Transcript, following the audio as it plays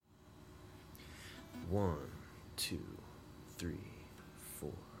1, 2, 3, 4.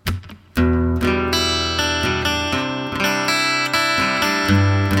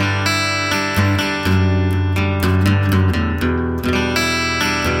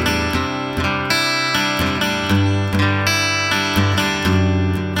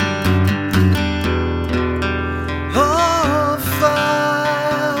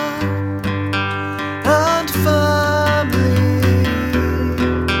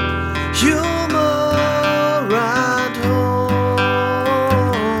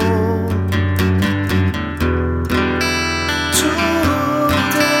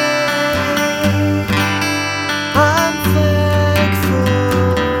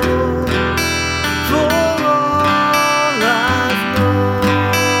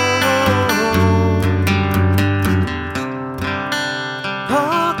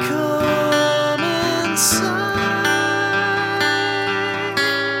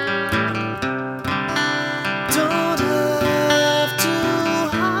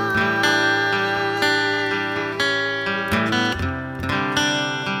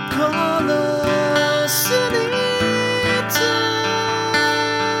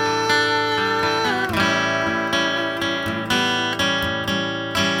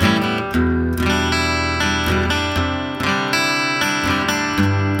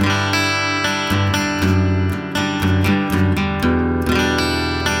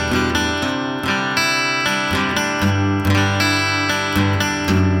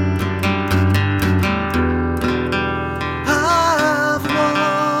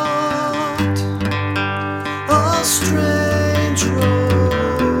 Strange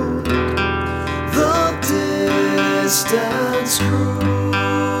road, the distance grew.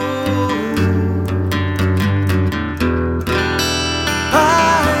 I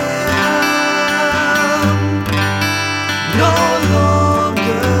am no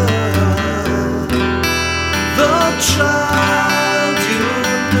longer the child you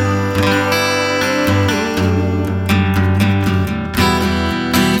knew.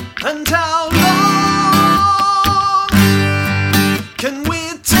 And how can we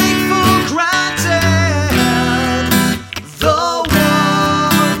take for granted the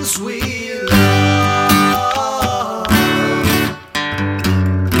ones we love?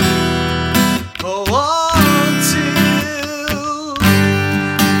 Oh, until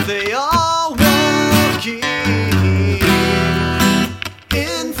they are walking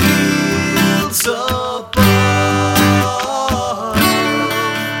in fields above.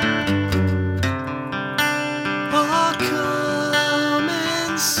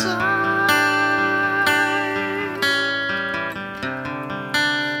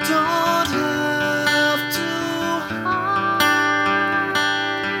 Don't have to hide.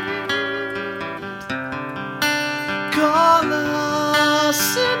 Call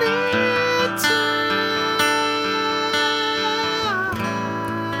us anytime.